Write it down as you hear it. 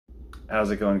How's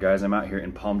it going, guys? I'm out here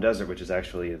in Palm Desert, which is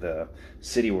actually the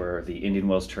city where the Indian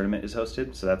Wells tournament is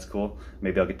hosted, so that's cool.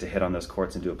 Maybe I'll get to hit on those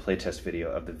courts and do a playtest video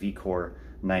of the VCORE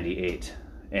 98.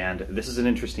 And this is an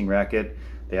interesting racket.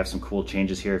 They have some cool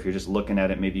changes here. If you're just looking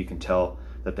at it, maybe you can tell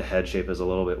that the head shape is a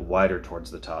little bit wider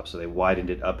towards the top. So they widened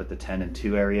it up at the 10 and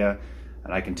 2 area,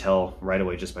 and I can tell right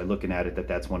away just by looking at it that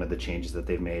that's one of the changes that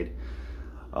they've made.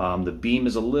 The beam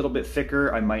is a little bit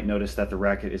thicker. I might notice that the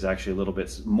racket is actually a little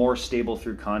bit more stable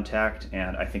through contact,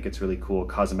 and I think it's really cool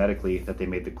cosmetically that they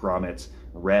made the grommets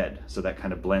red, so that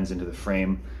kind of blends into the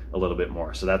frame a little bit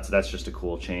more. So that's just a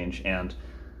cool change. And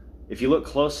if you look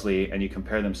closely and you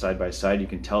compare them side by side, you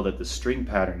can tell that the string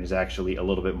pattern is actually a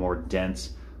little bit more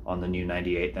dense on the new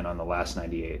 98 than on the last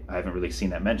 98. I haven't really seen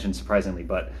that mentioned, surprisingly,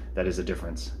 but that is a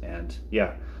difference. And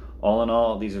yeah, all in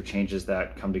all, these are changes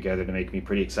that come together to make me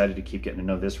pretty excited to keep getting to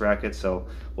know this racket. So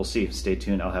we'll see. Stay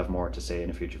tuned. I'll have more to say in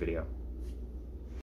a future video.